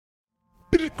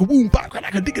Hello,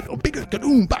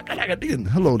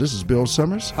 this is Bill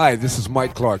Summers. Hi, this is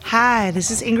Mike Clark. Hi,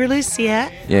 this is Ingrid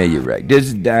Lucia. Yeah, you're right. This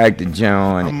is Dr.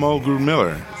 John. I'm Mulgrew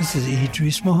Miller. This is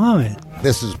Idris Muhammad.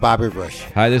 This is Bobby Bush.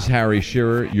 Hi, this is Harry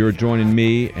Shearer. You're joining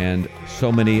me and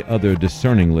so many other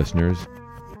discerning listeners.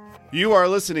 You are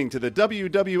listening to the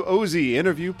WWOZ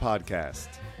Interview Podcast.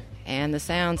 And the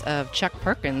sounds of Chuck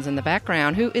Perkins in the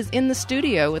background, who is in the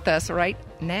studio with us right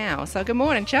now. So good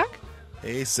morning, Chuck.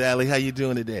 Hey, Sally. How you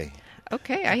doing today?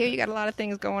 Okay, I hear you got a lot of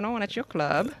things going on at your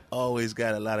club. Always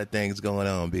got a lot of things going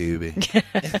on, baby.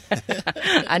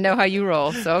 I know how you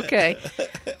roll, so okay.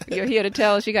 You're here to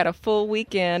tell us you got a full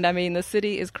weekend. I mean, the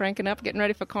city is cranking up, getting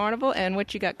ready for Carnival, and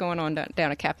what you got going on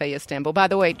down at Cafe Istanbul. By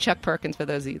the way, Chuck Perkins, for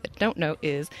those of you that don't know,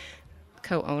 is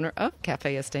co-owner of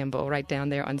Cafe Istanbul right down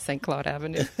there on St. Claude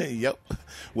Avenue. Yep.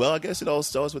 Well, I guess it all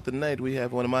starts with the night. We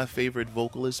have one of my favorite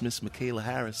vocalists, Miss Michaela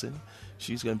Harrison.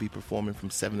 She's going to be performing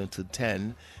from 7 until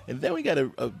 10. And then we got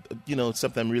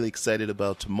something I'm really excited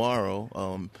about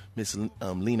tomorrow. Miss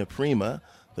Lena Prima,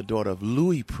 the daughter of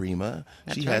Louis Prima.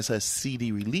 She has her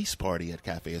CD release party at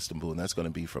Cafe Istanbul, and that's going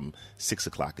to be from 6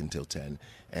 o'clock until 10.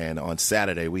 And on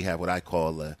Saturday, we have what I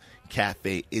call a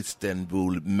Cafe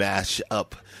Istanbul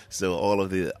mash-up. So all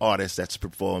of the artists that's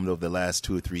performed over the last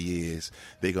 2 or 3 years,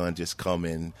 they're going to just come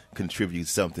and contribute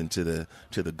something to the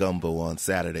gumbo on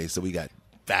Saturday. So we got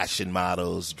fashion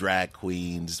models, drag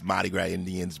queens, Mardi Gras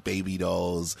Indians, baby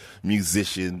dolls,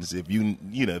 musicians. If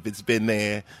if it's been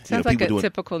there, sounds like a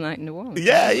typical night in New Orleans.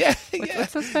 Yeah.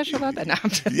 What's so special about that? No, I'm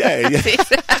just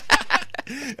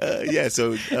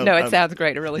So no, it sounds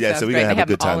great. It really sounds so we're great. Gonna they have have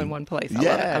a good it all time. in one place.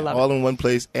 I love it. All in one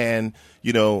place. And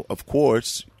of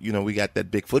course, we got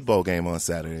that big football game on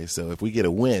Saturday. So if we get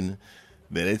a win,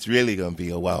 then it's really going to be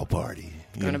a wild party.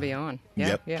 It's going to be on. Yeah,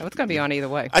 Yep. yeah. It's going to be on either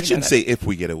way. I shouldn't say if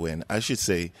we get a win. I should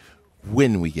say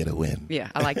when we get a win.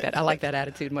 Yeah, I like that. I like that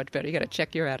attitude much better. You got to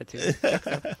check your attitude.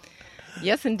 So,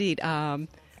 yes, indeed. So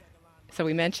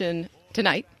we mentioned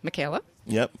tonight, Michaela.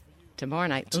 Yep. Tomorrow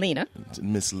night, Lena.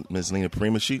 Miss Lena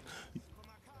Prima.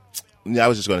 I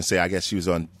was just going to say, I guess she was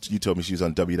on. You told me she was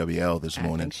on WWL this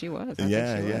morning. I think she was.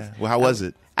 Yeah. Well, how was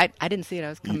it? I didn't see it. I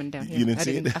was coming down here. You didn't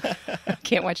see it? I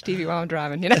can't watch TV while I'm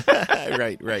driving,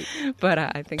 Right. But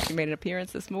I think she made an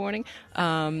appearance this morning.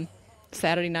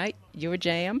 Saturday night, your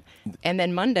jam. And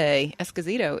then Monday,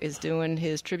 Esposito is doing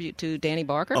his tribute to Danny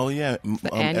Barker. Oh, yeah.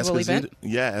 The annual event.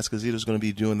 Yeah, Esposito's going to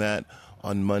be doing that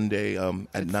on Monday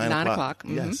at 9 o'clock.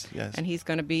 Mm-hmm. Yes. And he's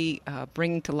going to be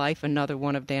bringing to life another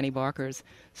one of Danny Barker's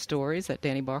stories that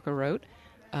Danny Barker wrote.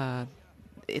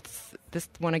 This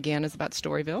one, again, is about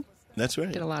Storyville. That's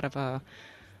right. Did a lot of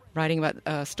writing about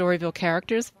Storyville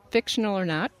characters, fictional or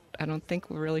not. I don't think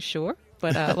we're really sure.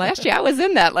 But last year, I was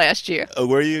in that last year. Oh,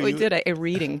 were you? We did a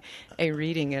reading,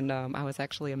 and I was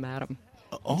actually a madam.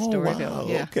 Oh, Storyville. wow.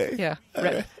 Yeah. Okay. Yeah.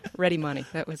 Ready Money.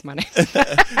 That was my name.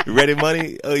 Ready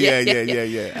Money? Oh, yeah.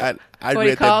 I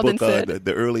read that book,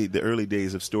 the early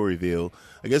days of Storyville.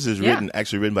 I guess it was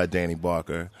written by Danny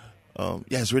Barker.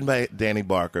 It's written by Danny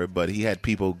Barker, but he had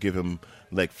people give him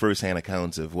like firsthand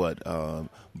accounts of what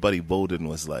Buddy Bolden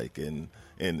was like, and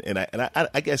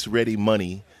I guess Ready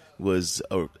Money was.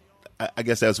 I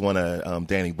guess that was one of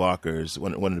Danny Barker's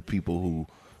one of the people who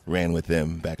ran with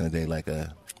them back in the day, like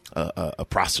a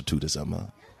prostitute or something.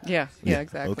 Yeah,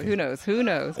 exactly. Okay. Who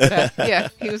knows?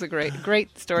 But, he was a great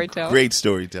storyteller. Great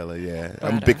storyteller, yeah. But,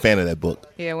 I'm a big fan of that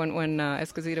book. Yeah, when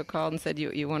Esposito called and said,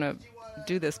 you want to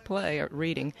do this play or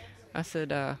reading, I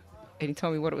said, and he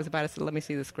told me what it was about. I said, let me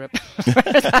see the script.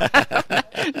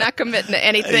 Not committing to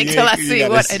anything till I see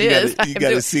what it is. You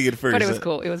got to see it first. But it was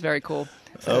cool. It was very cool.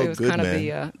 So it was good, kind of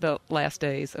man. the last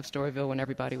days of Storyville when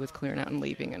everybody was clearing out and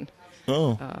leaving. And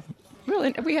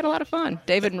really, we had a lot of fun.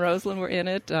 David and Rosalind were in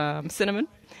it. Cinnamon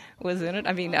was in it.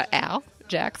 I mean, Al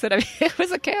Jackson. I mean, it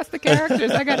was a cast of characters,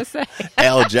 I got to say.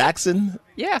 Al Jackson?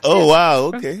 Yeah. Oh,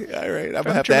 wow. Okay. All right. I'm going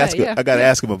to have to ask him. I got to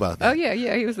ask him about that. Oh,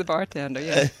 yeah. He was the bartender.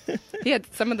 Yeah. He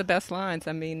had some of the best lines.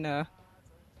 I mean,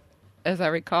 as I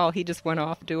recall, he just went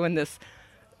off doing this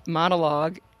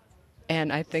monologue.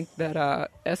 And I think that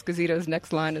Esposito's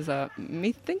next line is,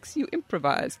 methinks you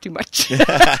improvise too much.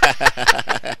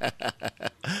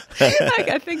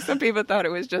 I think some people thought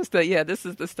it was just this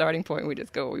is the starting point. We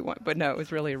just go where we want. But no, it was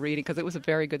really a reading because it was a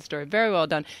very good story. Very well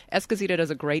done. Esposito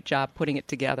does a great job putting it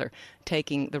together,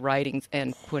 taking the writings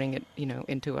and putting it,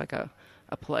 into like a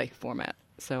play format.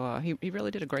 So he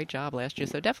really did a great job last year.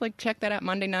 So definitely check that out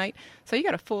Monday night. So you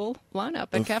got a full lineup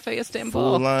at Cafe Istanbul.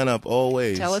 Full lineup,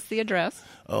 always. Tell us the address.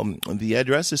 The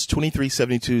address is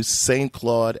 2372 St.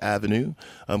 Claude Avenue.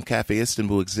 Cafe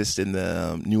Istanbul exists in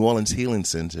the New Orleans Healing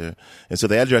Center. And so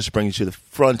the address brings you to the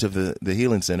front of the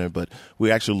Healing Center, but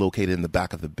we're actually located in the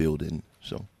back of the building.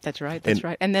 So That's right.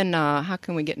 And then how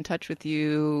can we get in touch with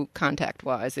you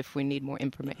contact-wise if we need more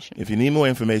information? If you need more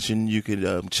information, you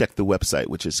could check the website,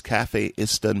 which is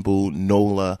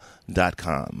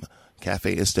cafeistanbulnola.com.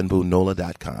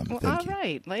 cafeistanbulnola.com. Well, Thank all you.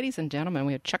 right. Ladies and gentlemen,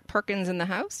 we have Chuck Perkins in the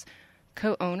house,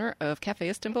 co-owner of Cafe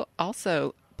Istanbul,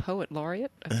 also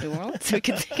Poet-laureate of New Orleans.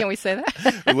 Can we say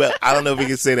that? Well, I don't know if we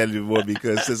can say that anymore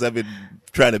because since I've been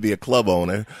trying to be a club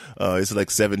owner, it's like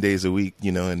 7 days a week,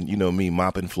 and me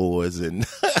mopping floors and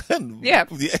yeah,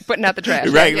 putting out the trash.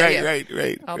 Right.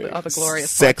 All the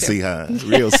glorious sexy, huh?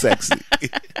 Real sexy.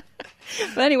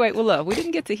 But anyway, well, look, we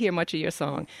didn't get to hear much of your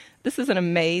song. This is an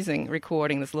amazing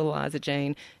recording, this Little Eyes of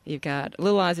Jane. You've got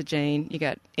Little Eyes of Jane. You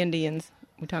got Indians.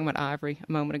 We were talking about Ivory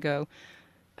a moment ago.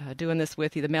 Doing this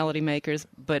with you, the Melody Makers,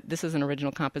 but this is an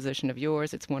original composition of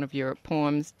yours. It's one of your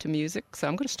poems to music, so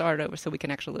I'm going to start it over so we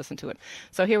can actually listen to it.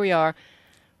 So here we are,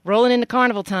 rolling into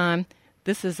carnival time.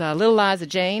 This is Little Eyes of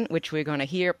Jane, which we're going to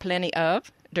hear plenty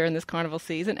of during this carnival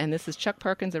season, and this is Chuck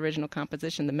Perkins' original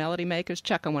composition, the Melody Makers.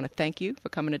 Chuck, I want to thank you for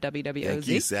coming to WWOZ. Thank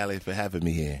you, Sally, for having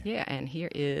me here. Yeah, and here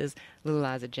is Little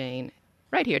Eyes of Jane,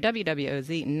 right here,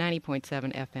 WWOZ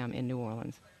 90.7 FM in New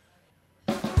Orleans.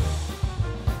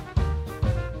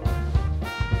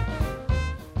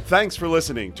 Thanks for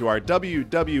listening to our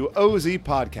WWOZ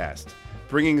podcast,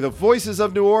 bringing the voices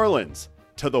of New Orleans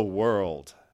to the world.